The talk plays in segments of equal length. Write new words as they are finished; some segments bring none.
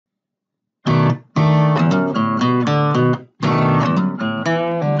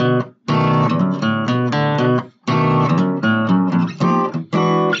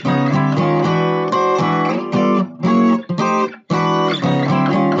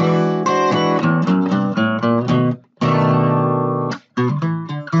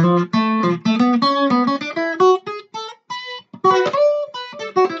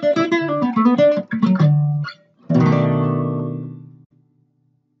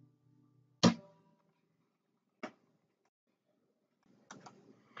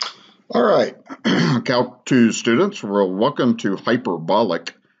All right, Calc 2 students, well, welcome to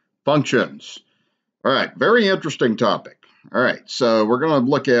hyperbolic functions. All right, very interesting topic. All right, so we're going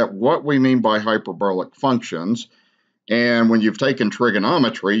to look at what we mean by hyperbolic functions. And when you've taken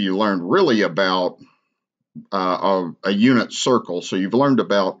trigonometry, you learned really about a unit circle. So you've learned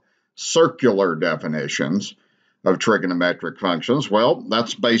about circular definitions of trigonometric functions. Well,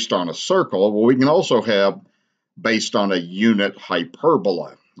 that's based on a circle. Well, we can also have based on a unit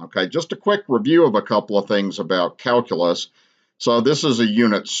hyperbola. Okay, just a quick review of a couple of things about calculus. So this is a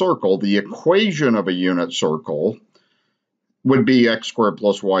unit circle. The equation of a unit circle would be x squared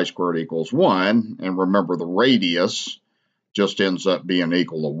plus y squared equals 1. And remember, the radius just ends up being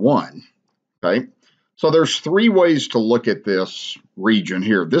equal to 1. Okay, so there's three ways to look at this region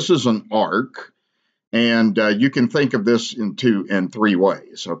here. This is an arc, and you can think of this in three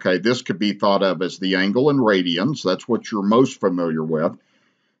ways. Okay, this could be thought of as the angle in radians. That's what you're most familiar with.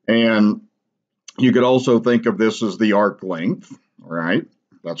 And you could also think of this as the arc length, right?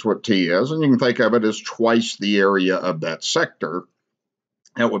 That's what T is. And you can think of it as twice the area of that sector.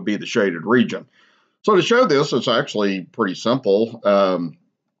 That would be the shaded region. So to show this, it's actually pretty simple.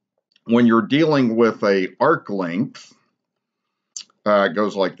 When you're dealing with an arc length, it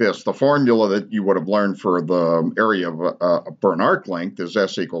goes like this. The formula that you would have learned for the area of for an arc length is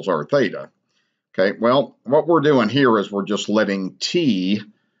S equals R theta. Okay, well, what we're doing here is we're just letting T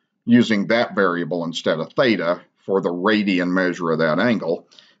using that variable instead of theta for the radian measure of that angle.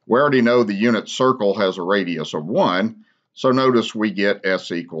 We already know the unit circle has a radius of 1, so notice we get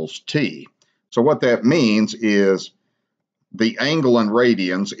S equals T. So what that means is the angle in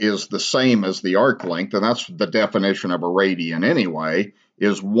radians is the same as the arc length, and that's the definition of a radian anyway,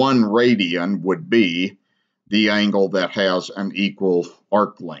 is 1 radian would be the angle that has an equal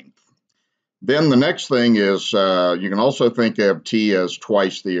arc length. Then the next thing is you can also think of T as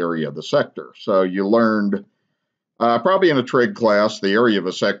twice the area of the sector. So you learned probably in a trig class, the area of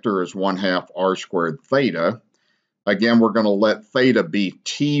a sector is 1/2 r squared theta. Again, we're going to let theta be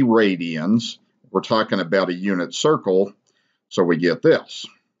T radians. We're talking about a unit circle, so we get this.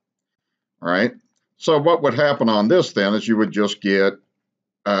 All right. So what would happen on this then is you would just get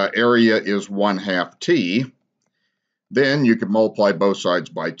area is 1/2 T. Then you could multiply both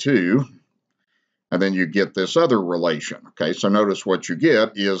sides by 2. And then you get this other relation. Okay, so notice what you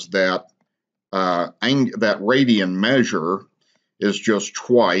get is that that radian measure is just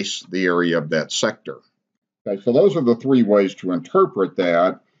twice the area of that sector. Okay, so those are the three ways to interpret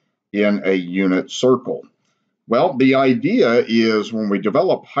that in a unit circle. Well, the idea is when we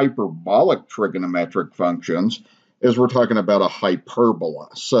develop hyperbolic trigonometric functions is we're talking about a hyperbola.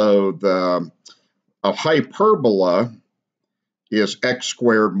 So a hyperbola is x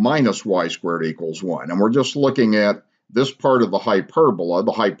squared minus y squared equals 1. And we're just looking at this part of the hyperbola.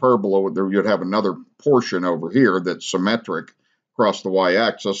 The hyperbola, you'd have another portion over here that's symmetric across the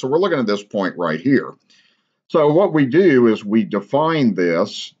y-axis. So we're looking at this point right here. So what we do is we define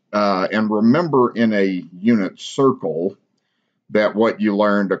this, and remember in a unit circle that what you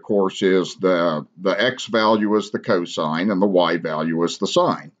learned, of course, is the x value is the cosine and the y value is the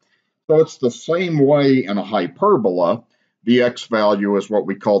sine. So it's the same way in a hyperbola. The x value is what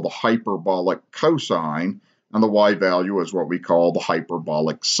we call the hyperbolic cosine, and the y value is what we call the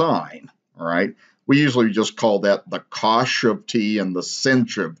hyperbolic sine. All right. We usually just call that the cosh of t and the sinh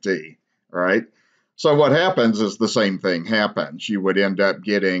of t. All right. So what happens is the same thing happens. You would end up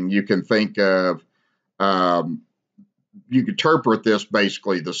getting, you can think of, you can interpret this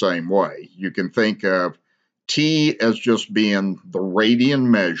basically the same way. You can think of t as just being the radian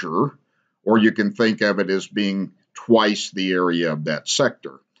measure, or you can think of it as being twice the area of that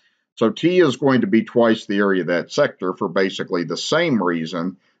sector. So T is going to be twice the area of that sector for basically the same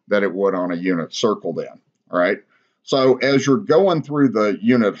reason that it would on a unit circle then. All right. So as you're going through the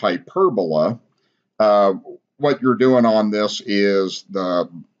unit hyperbola, what you're doing on this is the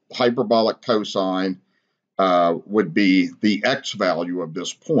hyperbolic cosine would be the x value of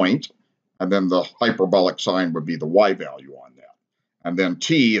this point, and then the hyperbolic sine would be the y value on that. And then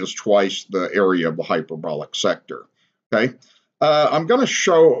T is twice the area of the hyperbolic sector. Okay, I'm going to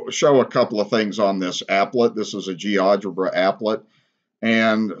show a couple of things on this applet. This is a GeoGebra applet,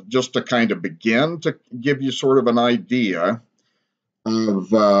 and just to kind of begin to give you sort of an idea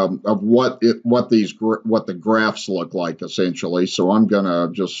of what the graphs look like essentially. So I'm going to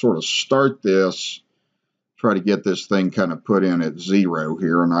just sort of start this, try to get this thing kind of put in at 0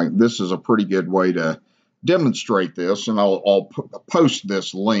 here, and this is a pretty good way to demonstrate this, and I'll post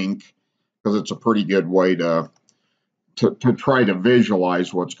this link because it's a pretty good way to try to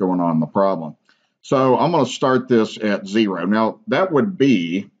visualize what's going on in the problem. So I'm going to start this at 0. Now that would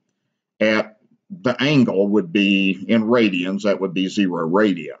be at the angle would be in radians, that would be 0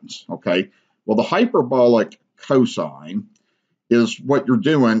 radians, okay? Well, the hyperbolic cosine is what you're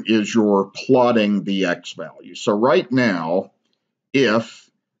doing is you're plotting the x value. So right now, if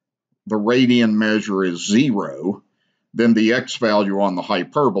the radian measure is 0, then the x value on the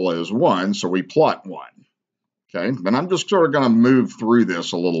hyperbola is 1, so we plot 1. Okay, then I'm just sort of going to move through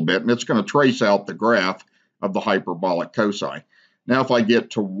this a little bit, and it's going to trace out the graph of the hyperbolic cosine. Now, if I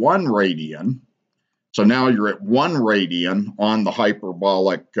get to 1 radian, so now you're at 1 radian on the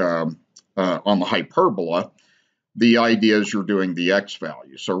hyperbolic, on the hyperbola, the idea is you're doing the x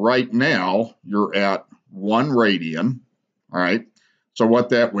value. So right now, you're at 1 radian, all right? So what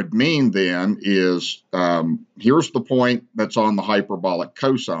that would mean then is, here's the point that's on the hyperbolic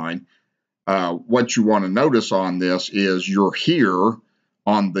cosine. What you want to notice on this is you're here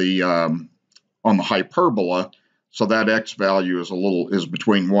on the hyperbola, so that x value is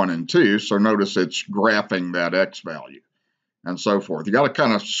between 1 and 2. So notice it's graphing that x value and so forth. You got to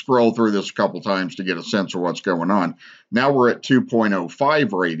kind of scroll through this a couple times to get a sense of what's going on. Now we're at 2.05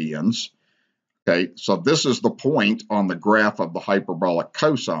 radians. Okay, so this is the point on the graph of the hyperbolic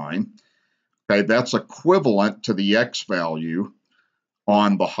cosine. Okay, that's equivalent to the x value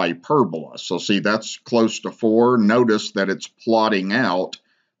on the hyperbola. So see, that's close to 4. Notice that it's plotting out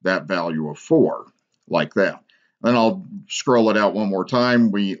that value of 4 like that. Then I'll scroll it out one more time.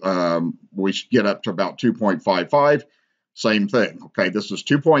 We get up to about 2.55. Same thing. Okay, this is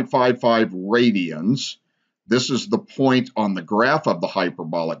 2.55 radians. This is the point on the graph of the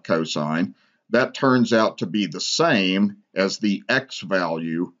hyperbolic cosine. That turns out to be the same as the x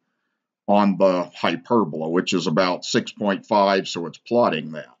value on the hyperbola, which is about 6.5, so it's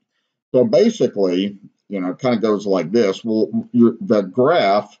plotting that. So basically, it kind of goes like this. Well, the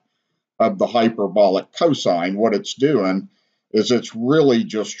graph of the hyperbolic cosine, what it's doing is it's really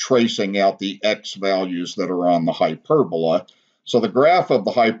just tracing out the x values that are on the hyperbola. So the graph of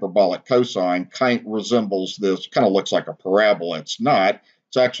the hyperbolic cosine kind of resembles this, kind of looks like a parabola. It's not.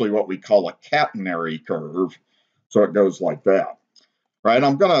 It's actually what we call a catenary curve. So it goes like that. Right,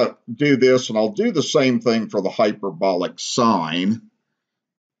 I'm going to do this, and I'll do the same thing for the hyperbolic sine.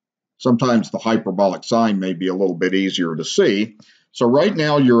 Sometimes the hyperbolic sine may be a little bit easier to see. So right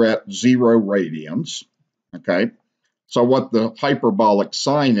now you're at 0 radians, okay? So what the hyperbolic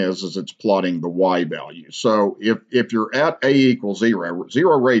sine is it's plotting the y value. So if you're at a equals 0,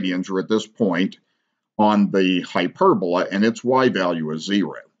 0 radians, you're at this point on the hyperbola, and its y value is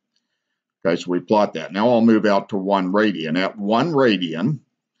 0. Okay, so we plot that. Now I'll move out to 1 radian. At 1 radian,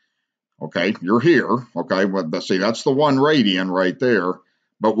 okay, you're here. Okay, well, see, that's the 1 radian right there.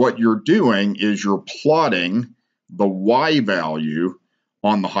 But what you're doing is you're plotting the y value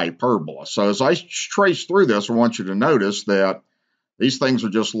on the hyperbola. So as I trace through this, I want you to notice that these things are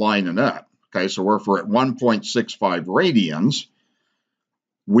just lining up. Okay, so if we're at 1.65 radians,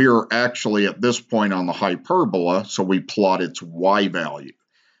 we're actually at this point on the hyperbola, so we plot its y value.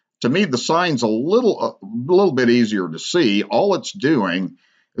 To me, the sine's a little bit easier to see. All it's doing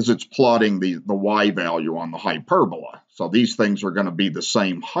is it's plotting the y value on the hyperbola. So these things are going to be the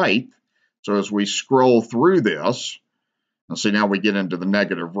same height. So as we scroll through this, and see now we get into the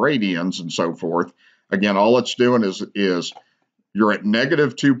negative radians and so forth. Again, all it's doing is you're at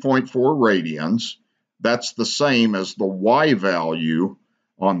negative 2.4 radians. That's the same as the y value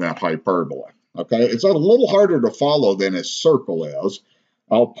on that hyperbola. Okay, it's a little harder to follow than a circle is.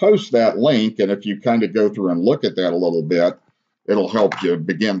 I'll post that link, and if you kind of go through and look at that a little bit, it'll help you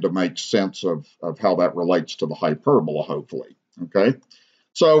begin to make sense of how that relates to the hyperbola, hopefully. Okay,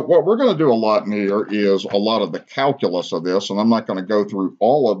 so what we're going to do a lot in here is a lot of the calculus of this, and I'm not going to go through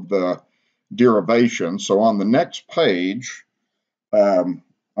all of the derivations. So on the next page, I'm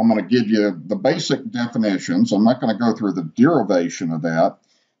going to give you the basic definitions. I'm not going to go through the derivation of that,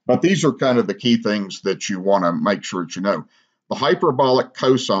 but these are kind of the key things that you want to make sure that you know. The hyperbolic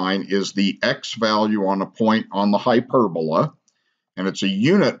cosine is the x value on a point on the hyperbola, and it's a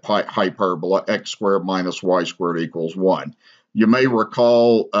unit hyperbola, x squared minus y squared equals 1. You may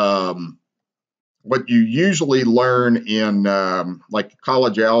recall what you usually learn in like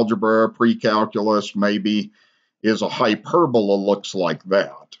college algebra, pre-calculus maybe, is a hyperbola looks like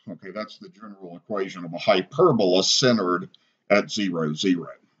that. Okay, that's the general equation of a hyperbola centered at 0, 0.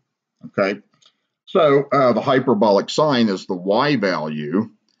 Okay. So the hyperbolic sine is the y value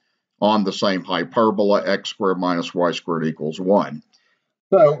on the same hyperbola, x squared minus y squared equals 1.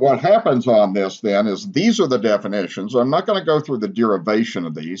 So what happens on this then is these are the definitions. I'm not going to go through the derivation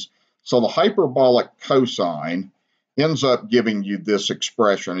of these. So the hyperbolic cosine ends up giving you this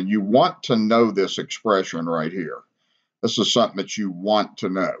expression, and you want to know this expression right here. This is something that you want to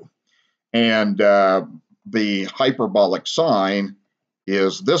know. And the hyperbolic sign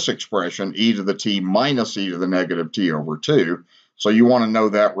is this expression, e to the t minus e to the negative t over 2. So you want to know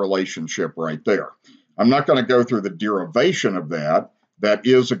that relationship right there. I'm not going to go through the derivation of that. That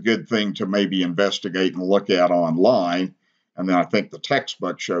is a good thing to maybe investigate and look at online. And then I think the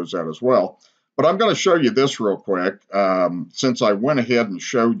textbook shows that as well. But I'm going to show you this real quick. Since I went ahead and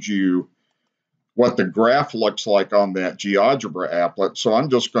showed you what the graph looks like on that GeoGebra applet, so I'm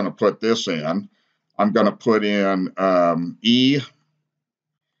just going to put this in. I'm going to put in e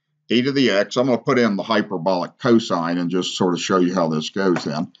to the x. I'm going to put in the hyperbolic cosine and just sort of show you how this goes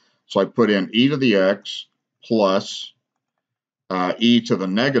then. So I put in e to the x plus e to the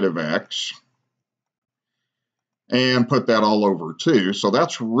negative x and put that all over 2. So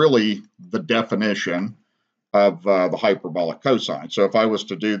that's really the definition of the hyperbolic cosine. So if I was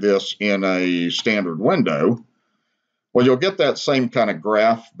to do this in a standard window, well, you'll get that same kind of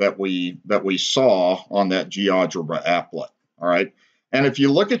graph that we saw on that GeoGebra applet, all right? And if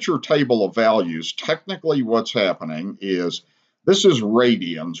you look at your table of values, technically what's happening is this is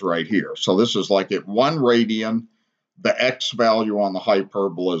radians right here. So this is like at 1 radian, the x value on the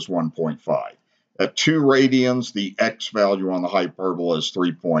hyperbola is 1.5. At 2 radians, the x value on the hyperbola is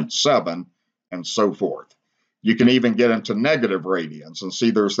 3.7, and so forth. You can even get into negative radians and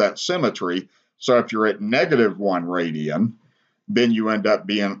see there's that symmetry. So if you're at negative 1 radian, then you end up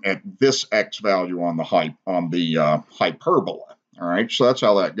being at this x value on the hyperbola. All right, so that's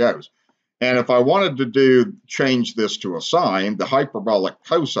how that goes. And if I wanted to change this to a sign, the hyperbolic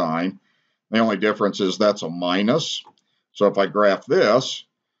cosine, the only difference is that's a minus. So if I graph this,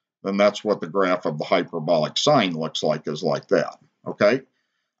 then that's what the graph of the hyperbolic sign looks like, is like that. Okay,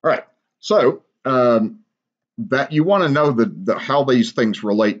 all right. So that you want to know how these things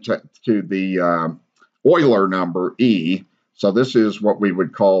relate to the Euler number E. So this is what we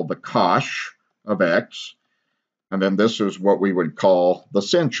would call the cosh of x, and then this is what we would call the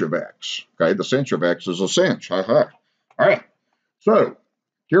sinh of x. Okay, the sinh of x is a sinh. All right. So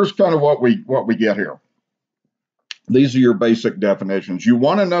here's kind of what we get here. These are your basic definitions. You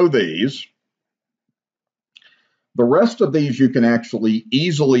want to know these. The rest of these you can actually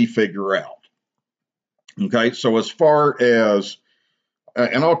easily figure out. Okay, so as far as,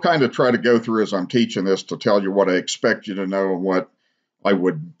 and I'll kind of try to go through as I'm teaching this to tell you what I expect you to know and what I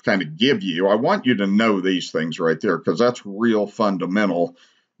would kind of give you. I want you to know these things right there because that's real fundamental.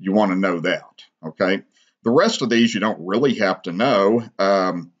 You want to know that, okay? The rest of these you don't really have to know.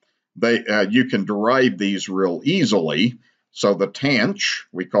 You can derive these real easily. So the tanh,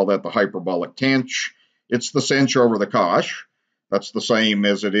 we call that the hyperbolic tanh. It's the sinh over the cosh. That's the same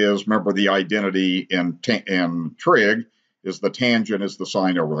as it is. Remember, the identity in trig is the tangent is the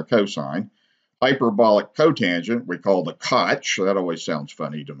sine over the cosine. Hyperbolic cotangent we call the coch. That always sounds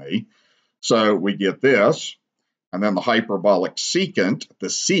funny to me. So we get this. And then the hyperbolic secant, the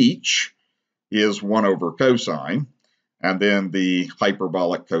sech, is 1 over cosine. And then the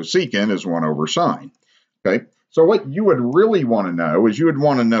hyperbolic cosecant is 1 over sine. Okay, so what you would really want to know is you would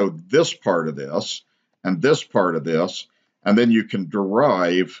want to know this part of this and this part of this, and then you can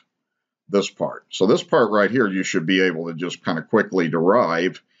derive this part. So this part right here, you should be able to just kind of quickly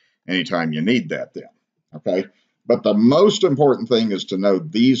derive anytime you need that then, okay? But the most important thing is to know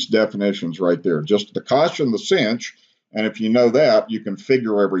these definitions right there, just the cosh and the sinh, and if you know that, you can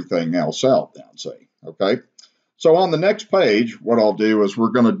figure everything else out then, see, okay? So on the next page, what I'll do is we're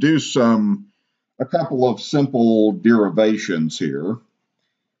going to do a couple of simple derivations here,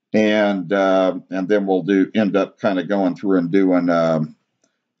 and then we'll end up kind of going through and doing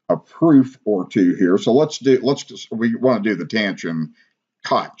a proof or two here. So we want to do the tangent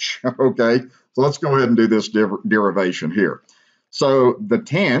coch, okay? So let's go ahead and do this derivation here. So the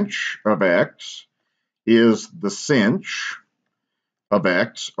tanh of x is the sinh of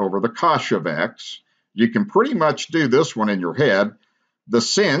x over the cosh of x. You can pretty much do this one in your head. The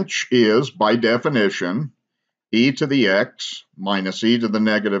sinh is, by definition, e to the x minus e to the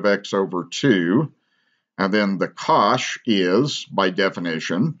negative x over 2. And then the cosh is, by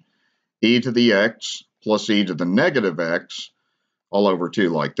definition, e to the x plus e to the negative x all over 2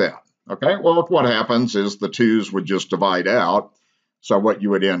 like that. Okay, well, what happens is the 2's would just divide out. So what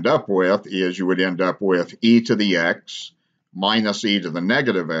you would end up with is you would end up with e to the x minus e to the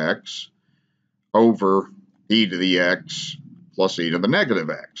negative x over e to the x plus e to the negative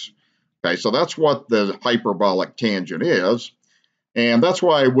x. Okay, so that's what the hyperbolic tangent is. And that's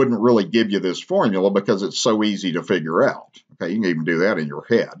why I wouldn't really give you this formula, because it's so easy to figure out. Okay, you can even do that in your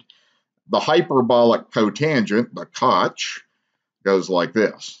head. The hyperbolic cotangent, the coch, goes like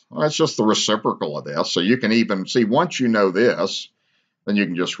this. Well, that's just the reciprocal of this. So you can even see, once you know this, then you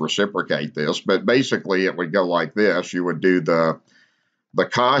can just reciprocate this. But basically, it would go like this. You would do the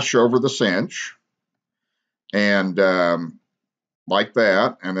cosh over the sinh, and like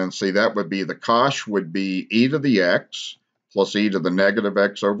that. And then see, that would be the cosh would be e to the x plus e to the negative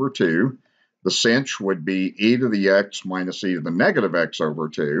x over 2. The sinh would be e to the x minus e to the negative x over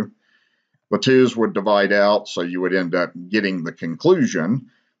 2. The 2's would divide out, so you would end up getting the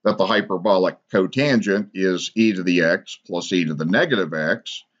conclusion that the hyperbolic cotangent is e to the x plus e to the negative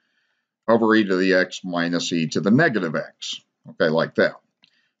x over e to the x minus e to the negative x. Okay, like that. All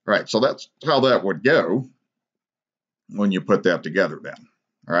right, so that's how that would go when you put that together then.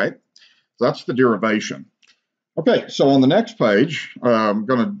 All right, so that's the derivation. Okay, so on the next page, I'm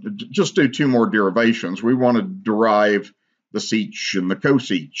going to just do 2 more derivations. We want to derive the sech and the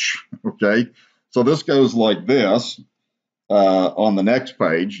cosech. Okay, so this goes like this. On the next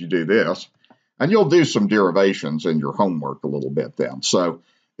page, you do this, and you'll do some derivations in your homework a little bit then. So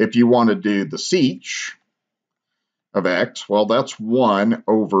if you want to do the sech of x, well, that's 1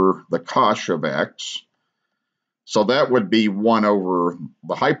 over the cosh of x. So that would be 1 over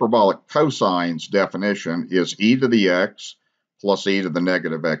the hyperbolic cosine's definition is e to the x plus e to the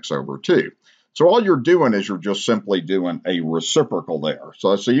negative x over 2. So all you're doing is you're just simply doing a reciprocal there.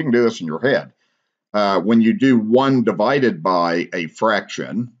 So you can do this in your head. When you do 1 divided by a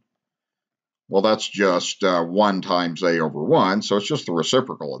fraction, well, that's just 1 times a over 1. So it's just the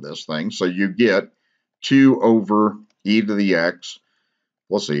reciprocal of this thing. So you get 2 over e to the x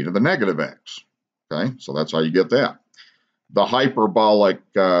plus e to the negative x. Okay, so that's how you get that. The hyperbolic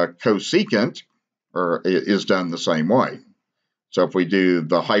cosecant is done the same way. So if we do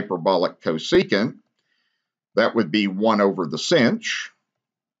the hyperbolic cosecant, that would be 1 over the sinh.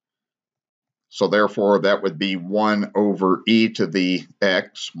 So therefore, that would be 1 over e to the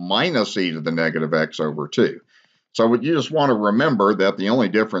x minus e to the negative x over 2. So you just want to remember that the only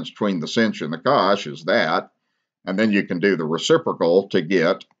difference between the sinh and the cosh is that, and then you can do the reciprocal to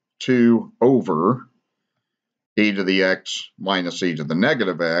get 2 over e to the x minus e to the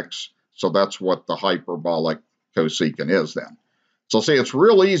negative x. So that's what the hyperbolic cosecant is then. So see, it's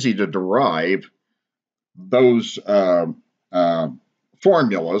real easy to derive those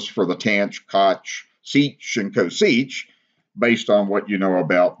formulas for the tanh, cosh, sech, and cosech based on what you know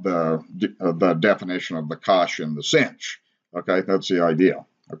about the definition of the cosh and the sinh. Okay, that's the idea.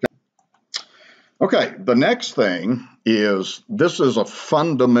 Okay, the next thing is this is a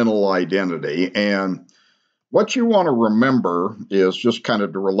fundamental identity, and what you want to remember is just kind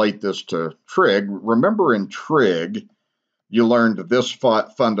of to relate this to trig. Remember in trig, you learned this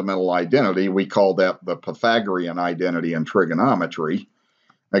fundamental identity. We call that the Pythagorean identity in trigonometry.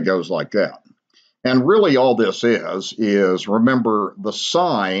 It goes like that. And really all this is remember the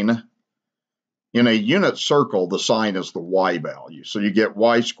sign in a unit circle, the sign is the y value. So you get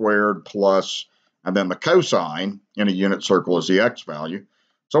y squared plus, and then the cosine in a unit circle is the x value.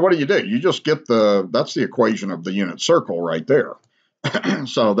 So what do? You just get that's the equation of the unit circle right there.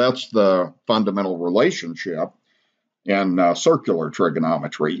 So that's the fundamental relationship in circular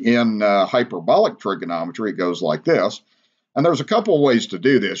trigonometry. In hyperbolic trigonometry, it goes like this. And there's a couple of ways to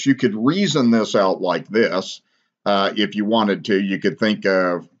do this. You could reason this out like this. If you wanted to, you could think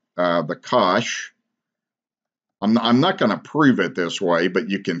of the cosh. I'm not going to prove it this way, but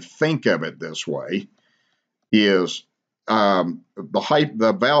you can think of it this way, is the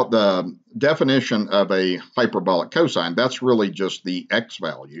definition of a hyperbolic cosine, that's really just the x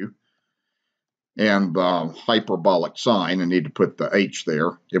value, and the hyperbolic sine, I need to put the h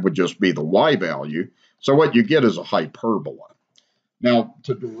there, it would just be the y value. So what you get is a hyperbola. Now,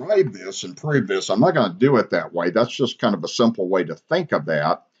 to derive this and prove this, I'm not going to do it that way. That's just kind of a simple way to think of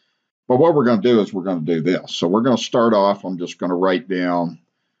that. But what we're going to do is we're going to do this. So we're going to start off, I'm just going to write down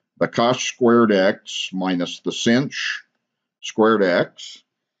the cosh squared x minus the sinh squared x,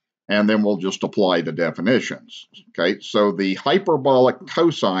 and then we'll just apply the definitions. Okay, so the hyperbolic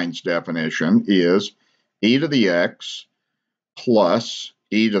cosine's definition is e to the x plus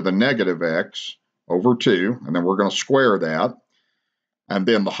e to the negative x over 2, and then we're going to square that. And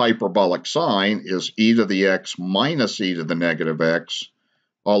then the hyperbolic sine is e to the x minus e to the negative x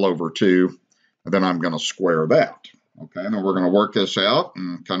all over 2, and then I'm going to square that. Okay, and then we're going to work this out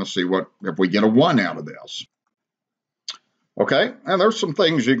and kind of see if we get a 1 out of this. Okay, and there's some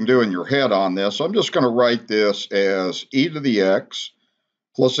things you can do in your head on this. I'm just going to write this as e to the x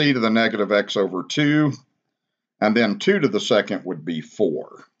plus e to the negative x over 2, and then 2 to the second would be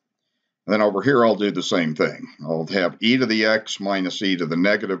 4. And then over here, I'll do the same thing. I'll have e to the x minus e to the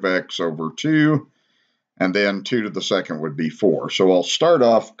negative x over 2, and then 2 to the second would be 4. So I'll start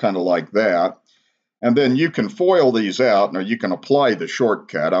off kind of like that. And then you can FOIL these out. Now you can apply the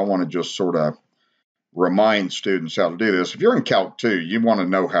shortcut. I want to just sort of remind students how to do this. If you're in Calc 2, you want to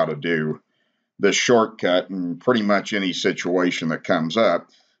know how to do this shortcut in pretty much any situation that comes up.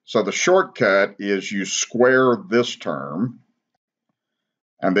 So the shortcut is you square this term,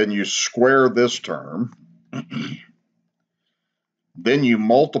 and then you square this term. Then you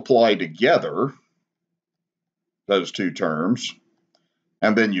multiply together those two terms,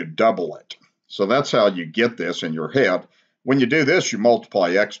 and then you double it. So that's how you get this in your head. When you do this, you multiply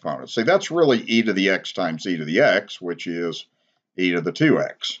exponents. See, that's really e to the x times e to the x, which is e to the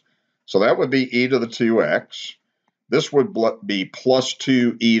 2x. So that would be e to the 2x. This would be plus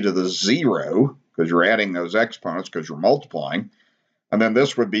 2e to the 0, because you're adding those exponents because you're multiplying. And then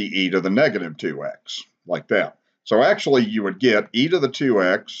this would be e to the negative 2x, like that. So actually, you would get e to the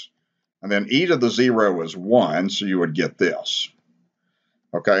 2x, and then e to the 0 is 1, so you would get this.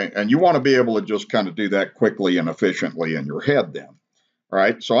 Okay, and you want to be able to just kind of do that quickly and efficiently in your head then. All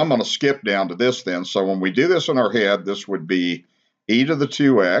right, so I'm going to skip down to this then. So when we do this in our head, this would be e to the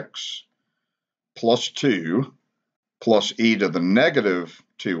 2x plus 2 plus e to the negative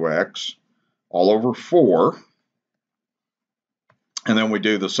 2x all over 4. And then we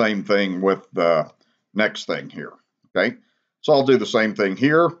do the same thing with the next thing here. Okay, so I'll do the same thing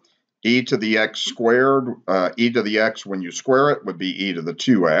here. E to the x squared, e to the x when you square it would be e to the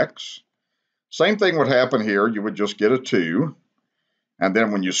 2x. Same thing would happen here. You would just get a 2. And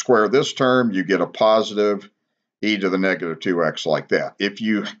then when you square this term, you get a positive e to the negative 2x like that. If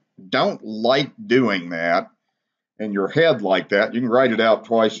you don't like doing that in your head like that, you can write it out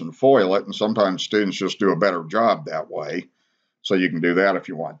twice and FOIL it. And sometimes students just do a better job that way. So you can do that if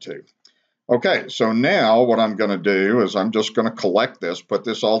you want to. Okay, so now what I'm going to do is I'm just going to collect this, put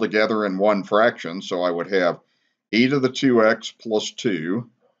this all together in one fraction. So I would have e to the 2x plus 2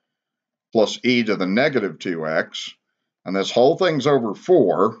 plus e to the negative 2x. And this whole thing's over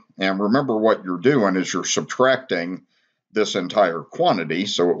 4. And remember what you're doing is you're subtracting this entire quantity.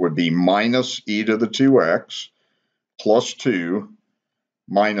 So it would be minus e to the 2x plus 2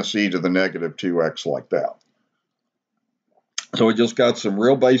 minus e to the negative 2x like that. So we just got some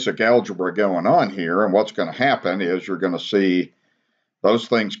real basic algebra going on here, and what's going to happen is you're going to see those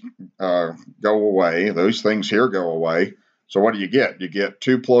things go away, those things here go away. So what do? You get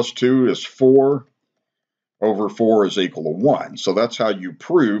 2 plus 2 is 4, over 4 is equal to 1. So that's how you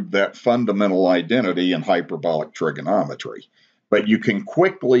prove that fundamental identity in hyperbolic trigonometry. But you can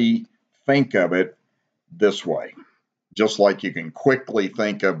quickly think of it this way, just like you can quickly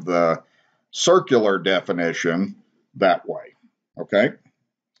think of the circular definition that way. Okay.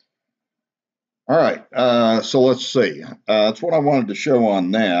 All right. So let's see. That's what I wanted to show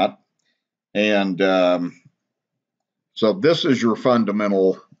on that. And so this is your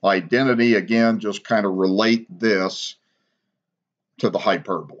fundamental identity. Again, just kind of relate this to the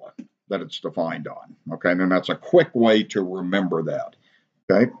hyperbola that it's defined on. Okay. And then that's a quick way to remember that.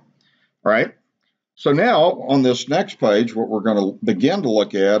 Okay. All right. So now on this next page, what we're going to begin to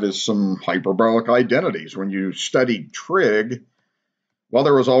look at is some hyperbolic identities. When you studied trig, well,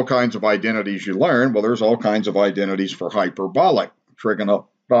 there was all kinds of identities you learned. Well, there's all kinds of identities for hyperbolic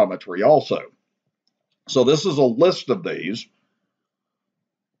trigonometry also. So this is a list of these.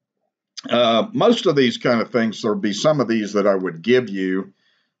 Most of these kind of things, there'll be some of these that I would give you.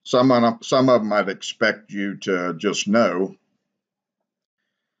 Some of them I'd expect you to just know.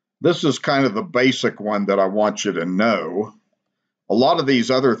 This is kind of the basic one that I want you to know. A lot of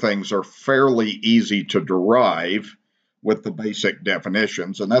these other things are fairly easy to derive with the basic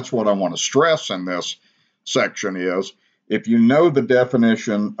definitions, and that's what I want to stress in this section is if you know the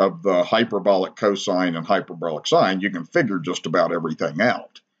definition of the hyperbolic cosine and hyperbolic sine, you can figure just about everything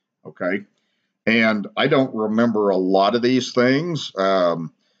out, okay? And I don't remember a lot of these things.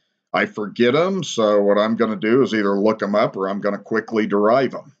 I forget them, so what I'm going to do is either look them up or I'm going to quickly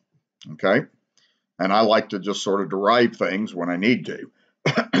derive them, okay? And I like to just sort of derive things when I need to.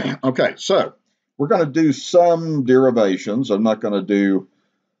 Okay, so we're going to do some derivations. I'm not going to do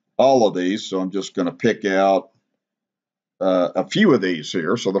all of these, so I'm just going to pick out a few of these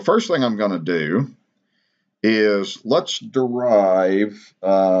here. So the first thing I'm going to do is let's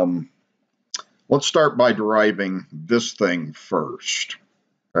start by deriving this thing first.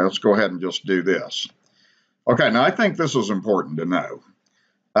 Okay, let's go ahead and just do this. Okay, now I think this is important to know.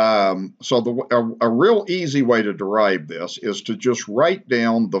 So a real easy way to derive this is to just write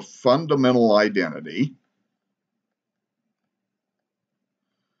down the fundamental identity.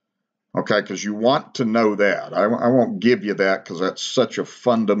 Okay, because you want to know that. I won't give you that because that's such a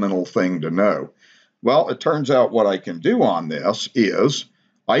fundamental thing to know. Well, it turns out what I can do on this is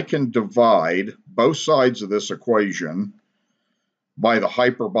I can divide both sides of this equation by the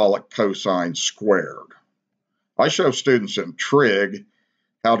hyperbolic cosine squared. I show students in trig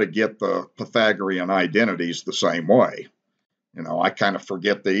how to get the Pythagorean identities the same way. You know, I kind of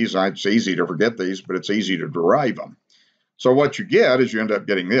forget these. It's easy to forget these, but it's easy to derive them. So what you get is you end up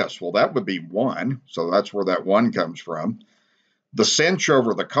getting this. Well, that would be 1, so that's where that 1 comes from. The sinh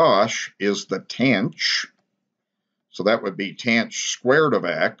over the cosh is the tanh, so that would be tanh squared of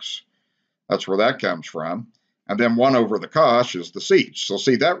x. That's where that comes from. And then 1 over the cosh is the sech. So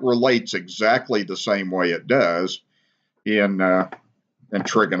see, that relates exactly the same way it does in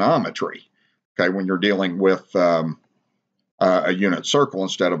trigonometry, okay, when you're dealing with a unit circle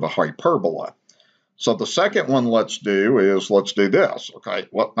instead of a hyperbola. So the second one let's do this, okay?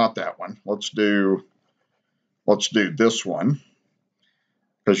 Well, not that one. Let's do this one,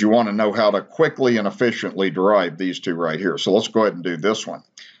 because you want to know how to quickly and efficiently derive these two right here. So let's go ahead and do this one.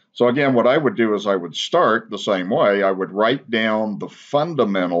 So again, what I would do is I would start the same way. I would write down the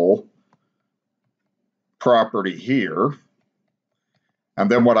fundamental property here.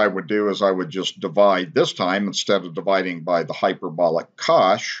 And then what I would do is I would just divide this time. Instead of dividing by the hyperbolic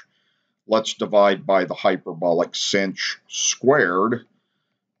cosh, let's divide by the hyperbolic sinh squared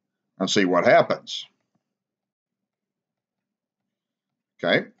and see what happens.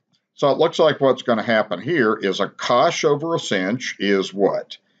 Okay, so it looks like what's going to happen here is a cosh over a sinh is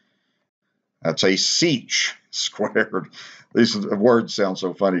what? That's a sech squared. These words sound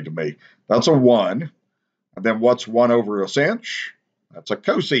so funny to me. That's a 1. And then what's 1 over a sinh? That's a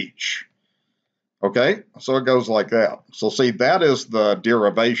cosech. Okay, so it goes like that. So see, that is the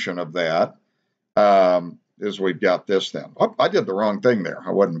derivation of that, is we've got this then. Oh, I did the wrong thing there.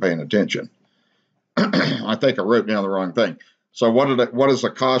 I wasn't paying attention. I think I wrote down the wrong thing. So what is a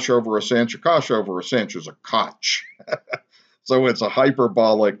cosh over a sinh? A cosh over a sinh is a koch. So it's a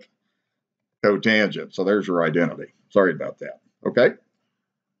hyperbolic cotangent. So there's your identity. Sorry about that. Okay.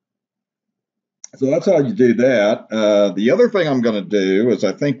 So that's how you do that. The other thing I'm going to do is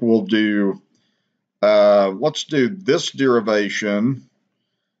I think we'll do, let's do this derivation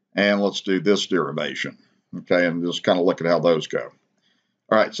and let's do this derivation. Okay, and just kind of look at how those go.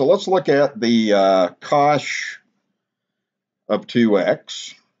 All right, so let's look at the cosh of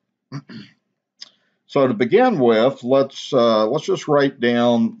 2x. So to begin with, let's just write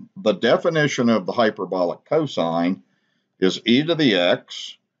down the definition of the hyperbolic cosine is e to the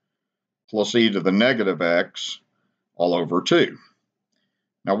x plus e to the negative x all over 2.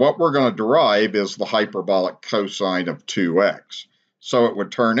 Now what we're going to derive is the hyperbolic cosine of 2x. So it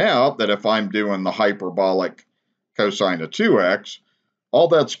would turn out that if I'm doing the hyperbolic cosine of 2x, all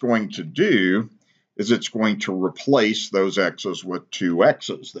that's going to do is it's going to replace those x's with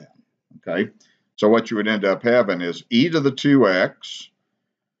 2x's then, okay? So what you would end up having is e to the 2x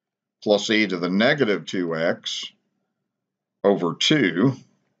plus e to the negative 2x over 2,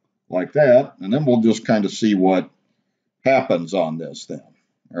 like that, and then we'll just kind of see what happens on this then,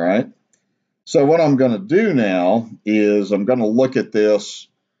 all right? So what I'm going to do now is I'm going to look at this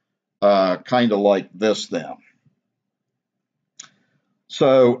kind of like this then.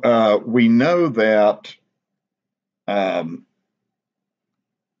 So we know that the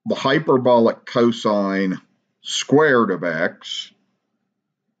hyperbolic cosine squared of x,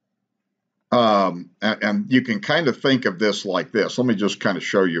 and you can kind of think of this like this. Let me just kind of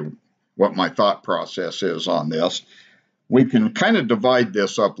show you what my thought process is on this. We can kind of divide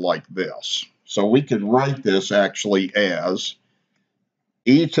this up like this. So we could write this actually as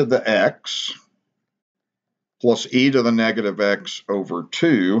e to the x plus e to the negative x over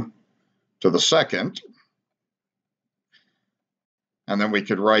 2 to the second. And then we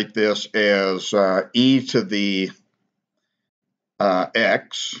could write this as e to the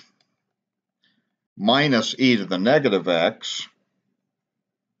x minus e to the negative x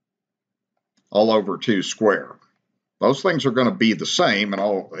all over 2 squared. Those things are going to be the same, and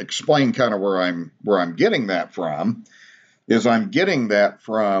I'll explain kind of where I'm getting that from. Is I'm getting that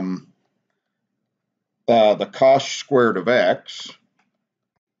from the cosh squared of x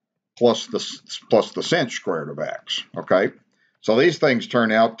plus the sinh squared of x. Okay, so these things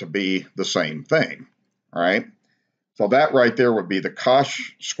turn out to be the same thing. All right, so that right there would be the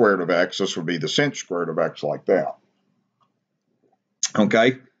cosh squared of x. This would be the sinh squared of x, like that.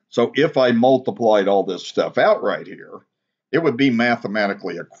 Okay. So if I multiplied all this stuff out right here, it would be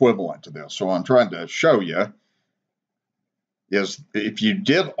mathematically equivalent to this. So what I'm trying to show you is if you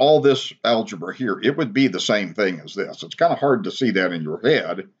did all this algebra here, it would be the same thing as this. It's kind of hard to see that in your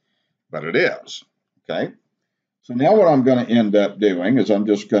head, but it is. Okay. So now what I'm going to end up doing is I'm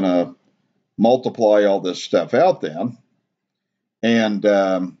just going to multiply all this stuff out then. And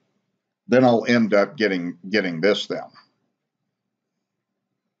then I'll end up getting this then.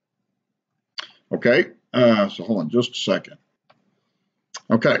 Okay, so hold on just a second.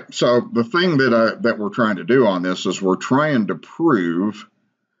 Okay, so the thing that we're trying to do on this is we're trying to prove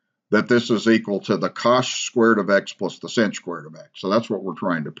that this is equal to the cosh squared of x plus the sinh squared of x. So that's what we're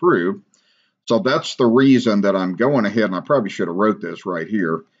trying to prove. So that's the reason that I'm going ahead, and I probably should have wrote this right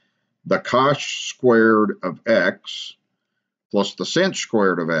here. The cosh squared of x plus the sinh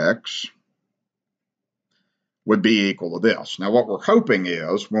squared of x would be equal to this. Now what we're hoping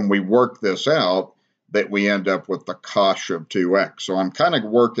is when we work this out that we end up with the cosh of 2x. So I'm kind of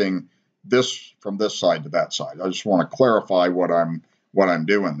working this from this side to that side. I just want to clarify what I'm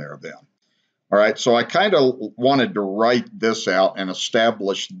doing there then. All right, so I kind of wanted to write this out and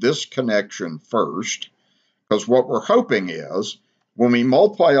establish this connection first, because what we're hoping is when we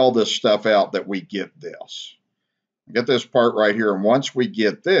multiply all this stuff out that we get this. Get this part right here, and once we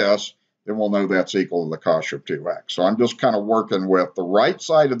get this, then we'll know that's equal to the cosh of 2x. So I'm just kind of working with the right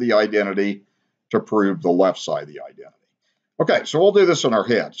side of the identity to prove the left side of the identity. Okay, so we'll do this in our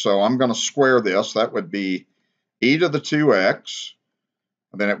head. So I'm going to square this. That would be e to the 2x,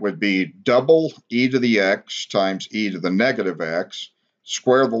 and then it would be double e to the x times e to the negative x.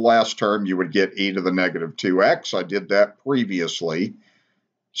 Square the last term, you would get e to the negative 2x. I did that previously.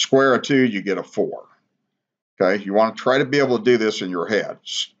 Square a 2, you get a 4. Okay, you want to try to be able to do this in your head.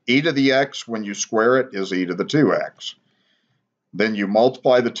 E to the x, when you square it, is e to the 2x. Then you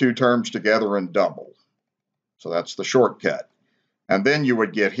multiply the two terms together and double. So that's the shortcut. And then you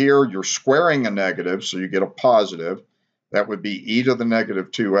would get here, you're squaring a negative, so you get a positive. That would be e to the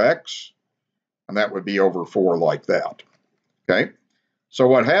negative 2x, and that would be over 4 like that. Okay, so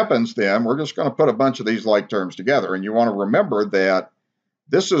what happens then, we're just going to put a bunch of these like terms together, and you want to remember that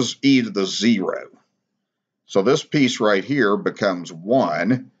this is e to the 0. So this piece right here becomes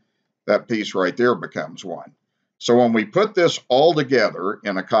 1. That piece right there becomes 1. So when we put this all together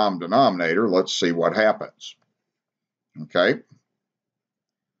in a common denominator, let's see what happens. Okay.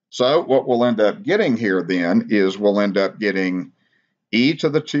 So what we'll end up getting here then is we'll end up getting e to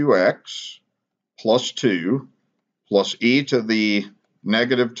the 2x plus 2 plus e to the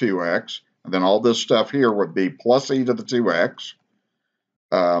negative 2x. And then all this stuff here would be plus e to the 2x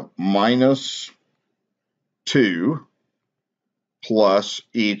minus 2 plus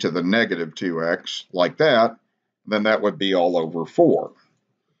e to the negative 2x, like that. Then that would be all over 4.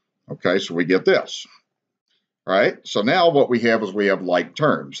 Okay, so we get this. All right, so now what we have is we have like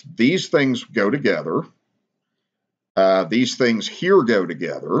terms. These things go together. These things here go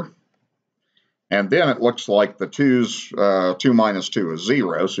together. And then it looks like the 2 minus 2 is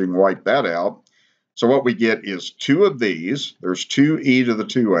 0, so you can wipe that out. So what we get is 2 of these. There's 2e to the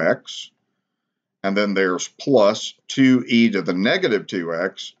 2x. And then there's plus 2e to the negative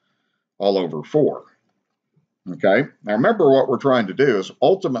 2x all over 4. Okay, now remember what we're trying to do is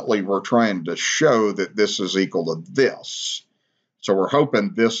ultimately we're trying to show that this is equal to this. So we're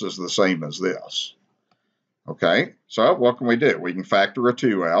hoping this is the same as this. Okay, so what can we do? We can factor a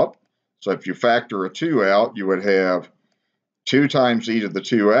 2 out. So if you factor a 2 out, you would have 2 times e to the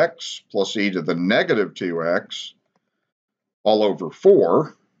 2x plus e to the negative 2x all over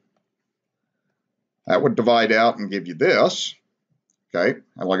 4. That would divide out and give you this. Okay,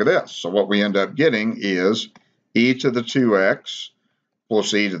 and look at this. So what we end up getting is e to the 2x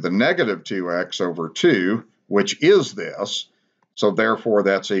plus e to the negative 2x over 2, which is this. So therefore,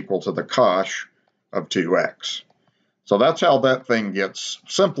 that's equal to the cosh of 2x. So that's how that thing gets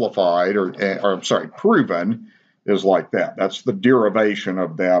simplified, or I'm sorry, proven, is like that. That's the derivation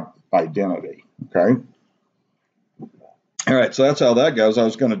of that identity, okay? All right, so that's how that goes. I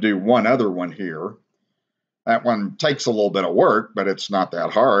was going to do one other one here. That one takes a little bit of work, but it's not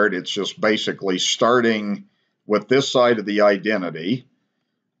that hard. It's just basically starting with this side of the identity,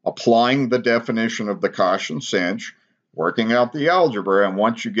 applying the definition of the cosh and sinh, working out the algebra, and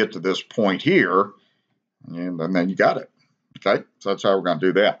once you get to this point here, and then you got it. Okay, so that's how we're going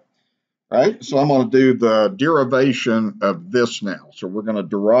to do that. All right, so I'm going to do the derivation of this now. So we're going to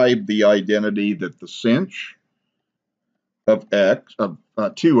derive the identity that the sinh of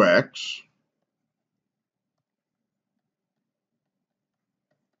 2x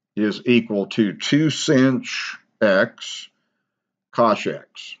is equal to 2 sinh x cosh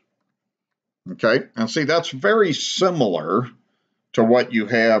x. Okay, and see, that's very similar to what you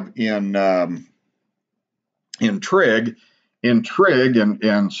have in trig. In trig,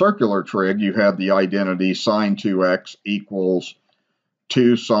 in circular trig, you have the identity sine 2x equals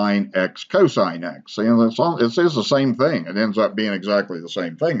 2 sine x cosine x. See, it's the same thing. It ends up being exactly the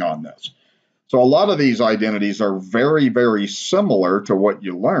same thing on this. So a lot of these identities are very, very similar to what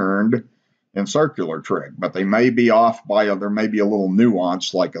you learned in circular trig, but they may be off by, there may be a little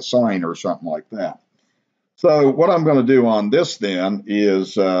nuance like a sign or something like that. So what I'm going to do on this then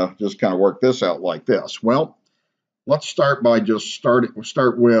is just kind of work this out like this. Well, let's start by just start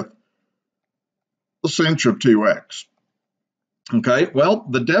with the sinh of 2x. Okay, well,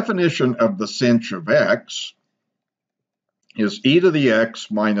 the definition of the sinh of x is e to the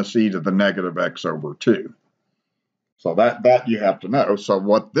x minus e to the negative x over 2. So that you have to know. So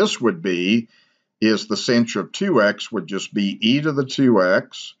what this would be is the sinh of 2x would just be e to the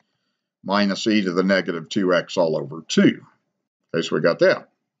 2x minus e to the negative 2x all over 2. Okay, so we got that.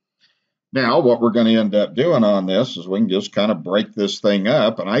 Now, what we're going to end up doing on this is we can just kind of break this thing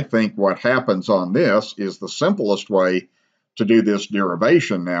up, and I think what happens on this is the simplest way to do this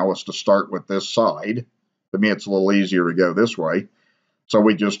derivation now is to start with this side. To me, it's a little easier to go this way. So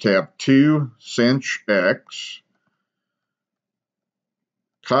we just have 2 sinh x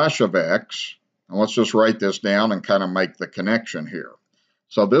cosh of x, and let's just write this down and kind of make the connection here.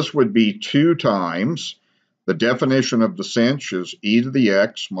 So this would be 2 times, the definition of the sinh is e to the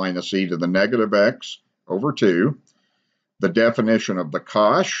x minus e to the negative x over 2. The definition of the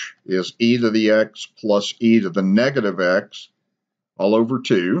cosh is e to the x plus e to the negative x all over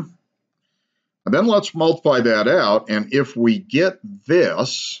 2. And then let's multiply that out, and if we get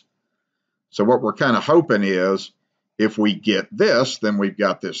this, so what we're kind of hoping is, if we get this, then we've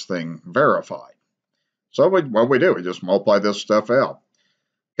got this thing verified. So what we do, we just multiply this stuff out.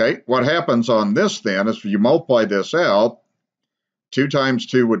 Okay, what happens on this then is if you multiply this out, 2 times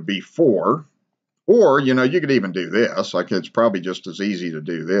 2 would be 4. Or, you know, you could even do this. Like it's probably just as easy to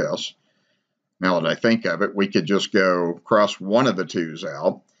do this. Now that I think of it, we could just go cross one of the 2's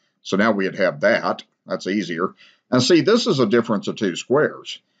out. So now we'd have that. That's easier. And see, this is a difference of 2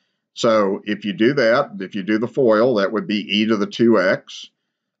 squares. So if you do that, if you do the FOIL, that would be e to the 2x.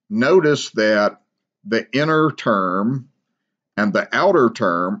 Notice that the inner term and the outer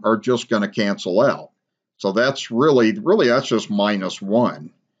term are just going to cancel out. So that's really that's just minus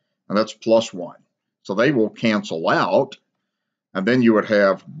 1, and that's plus 1. So they will cancel out, and then you would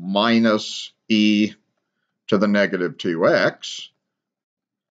have minus e to the negative 2x.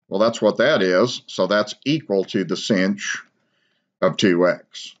 Well, that's what that is. So that's equal to the sinh of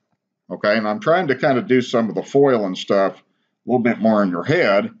 2x. Okay, and I'm trying to kind of do some of the FOIL and stuff a little bit more in your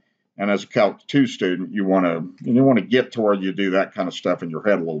head. And as a Calc 2 student, you want to get to where you do that kind of stuff in your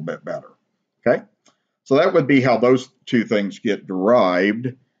head a little bit better. Okay, so that would be how those 2 things get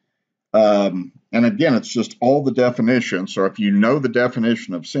derived. And again, it's just all the definitions. So if you know the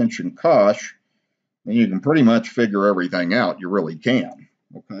definition of sinh and cosh, then you can pretty much figure everything out. You really can.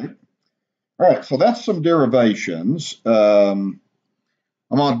 Okay. All right, so that's some derivations. I'm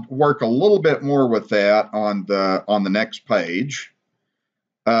going to work a little bit more with that on the next page.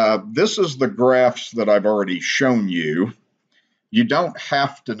 This is the graphs that I've already shown you. You don't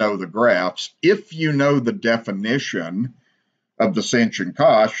have to know the graphs. If you know the definition of the sinh and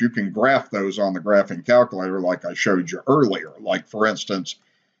cosh, you can graph those on the graphing calculator like I showed you earlier. Like, for instance,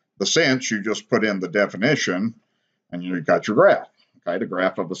 the sinh, you just put in the definition, and you got your graph. Okay, the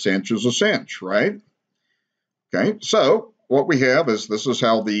graph of a sinh is a sinh, right? Okay, so what we have is this is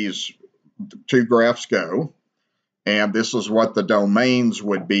how these 2 graphs go. And this is what the domains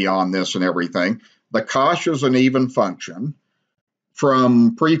would be on this and everything. The cosh is an even function.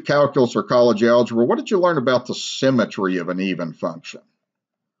 From pre-calculus or college algebra, what did you learn about the symmetry of an even function?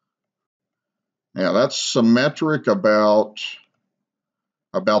 Yeah, that's symmetric about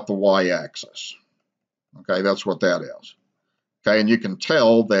the y-axis. Okay, that's what that is. Okay, and you can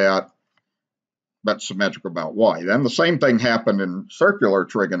tell that that's symmetric about y. Then the same thing happened in circular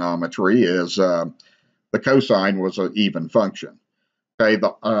trigonometry is the cosine was an even function. Okay,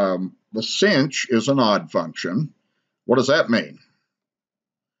 the sinh is an odd function. What does that mean?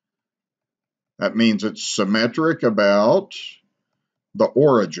 That means it's symmetric about the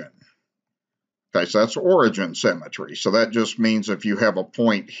origin. Okay, so that's origin symmetry. So that just means if you have a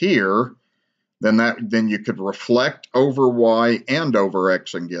point here, then you could reflect over y and over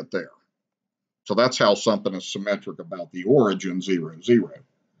x and get there. So that's how something is symmetric about the origin 0, 0,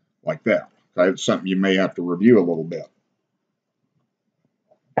 like that. Okay, it's something you may have to review a little bit.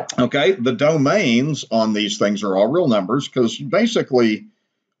 Okay, the domains on these things are all real numbers because basically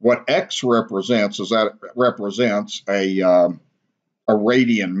what x represents is that it represents a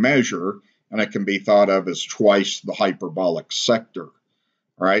radian measure, and it can be thought of as twice the hyperbolic sector,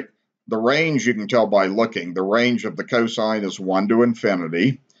 right? The range you can tell by looking. The range of the cosine is 1 to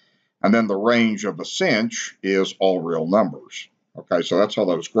infinity, and then the range of the sinh is all real numbers. Okay, so that's how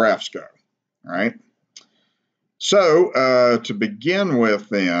those graphs go. All right. So to begin with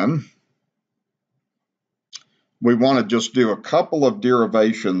then, we want to just do a couple of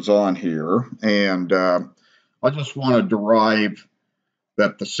derivations on here, and I just want to derive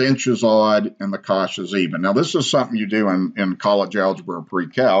that the sinh is odd and the cosh is even. Now, this is something you do in college algebra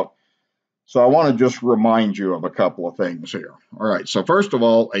pre-calc, so I want to just remind you of a couple of things here. All right, so first of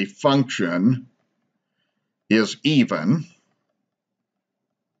all, a function is even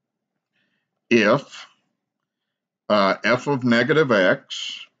if f of negative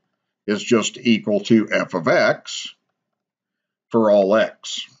x is just equal to f of x for all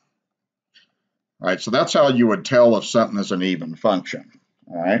x. All right, so that's how you would tell if something is an even function.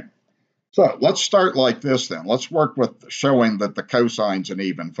 All right, so let's start like this then. Let's work with showing that the cosine's an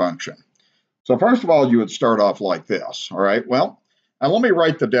even function. So first of all, you would start off like this. All right, well, and let me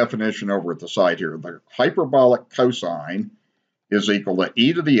write the definition over at the side here. The hyperbolic cosine is equal to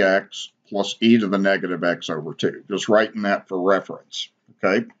e to the x plus e to the negative x over 2. Just writing that for reference.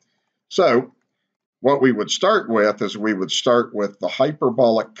 Okay, so what we would start with is we would start with the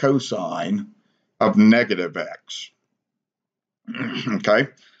hyperbolic cosine of negative x. Okay,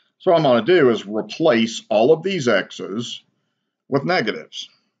 so what I'm going to do is replace all of these x's with negatives,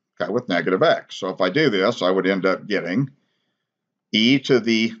 okay, with negative x. So if I do this, I would end up getting e to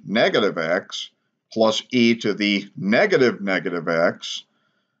the negative x plus e to the negative x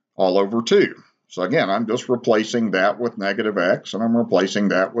all over 2. So again, I'm just replacing that with negative x, and I'm replacing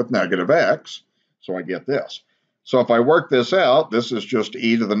that with negative x, so I get this. So if I work this out, this is just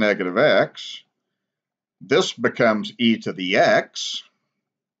e to the negative x. This becomes e to the x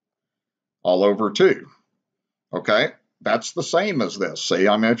all over 2. Okay, that's the same as this. See,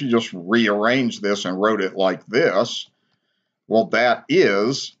 I mean, if you just rearrange this and wrote it like this, well, that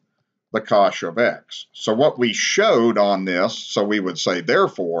is the cosh of x. So what we showed on this, so we would say,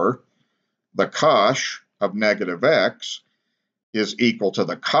 therefore, the cosh of negative x is equal to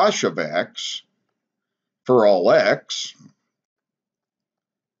the cosh of x for all x.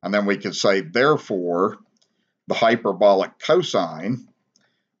 And then we could say, therefore, the hyperbolic cosine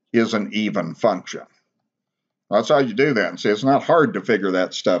is an even function. That's how you do that. And see, it's not hard to figure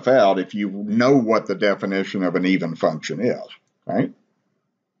that stuff out if you know what the definition of an even function is, right?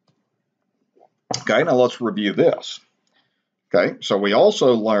 Okay, now let's review this. Okay, so we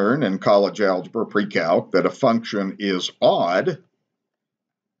also learn in college algebra pre-calc that a function is odd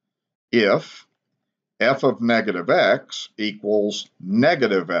if f of negative x equals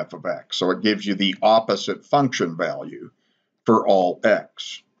negative f of x. So it gives you the opposite function value for all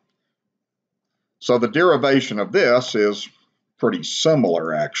x. So the derivation of this is pretty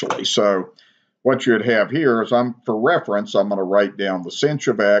similar, actually. So what you'd have here is, for reference, I'm going to write down the sinh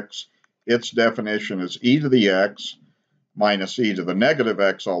of x. Its definition is e to the x minus e to the negative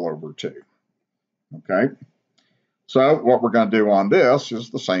x all over 2. Okay? So what we're going to do on this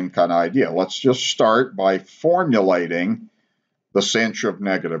is the same kind of idea. Let's just start by formulating the sinh of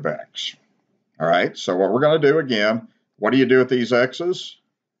negative x. All right, so what we're going to do again, what do you do with these x's?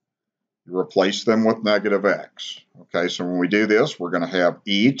 You replace them with negative x. Okay, so when we do this, we're going to have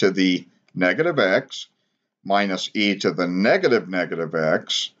e to the negative x minus e to the negative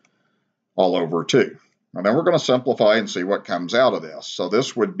x all over 2. And then we're going to simplify and see what comes out of this. So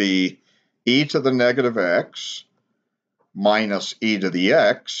this would be e to the negative x minus e to the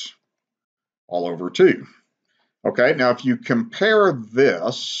x all over 2. Okay, now if you compare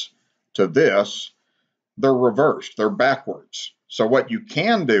this to this, they're reversed, they're backwards. So what you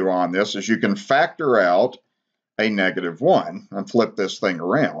can do on this is you can factor out a -1 and flip this thing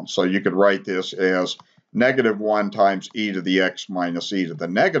around. So you could write this as -1 times e to the x minus e to the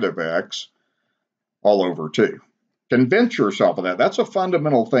negative x all over 2. Convince yourself of that. That's a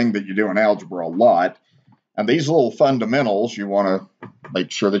fundamental thing that you do in algebra a lot. And these little fundamentals, you want to make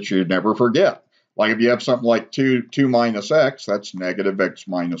sure that you never forget. Like if you have something like 2 minus x, that's negative x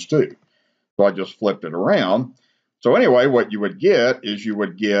minus 2. So I just flipped it around. So anyway, what you would get is you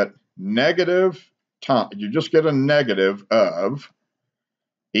would get negative, you just get a negative of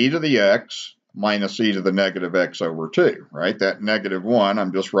e to the x minus e to the negative x over 2, right? That -1,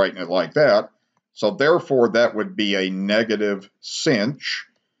 I'm just writing it like that. So therefore, that would be a negative sinh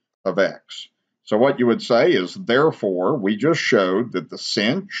of x. So what you would say is, therefore, we just showed that the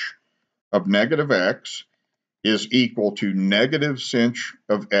sinh of negative x is equal to negative sinh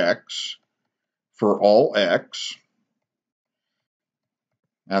of x for all x.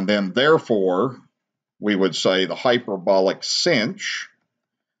 And then, therefore, we would say the hyperbolic sinh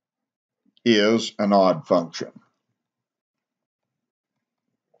is an odd function.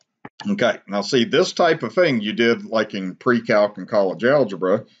 Okay, now see, this type of thing you did like in pre-calc and college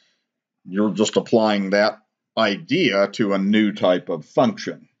algebra. You're just applying that idea to a new type of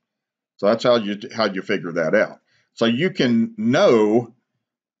function. So that's how you figure that out. So you can know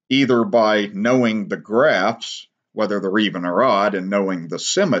either by knowing the graphs, whether they're even or odd, and knowing the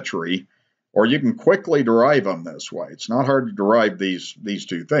symmetry, or you can quickly derive them this way. It's not hard to derive these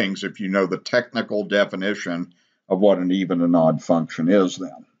two things if you know the technical definition of what an even and odd function is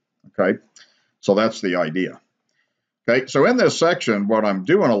then. Okay, so that's the idea. Okay, so in this section, what I'm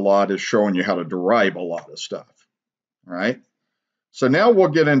doing a lot is showing you how to derive a lot of stuff. All right, so now we'll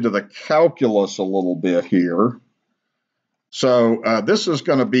get into the calculus a little bit here. So this is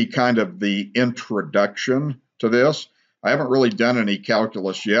going to be kind of the introduction to this. I haven't really done any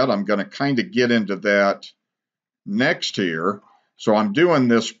calculus yet. I'm going to kind of get into that next here. So I'm doing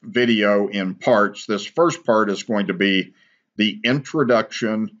this video in parts. This first part is going to be the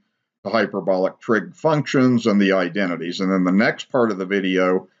introduction to hyperbolic trig functions and the identities. And then the next part of the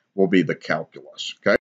video will be the calculus. Okay.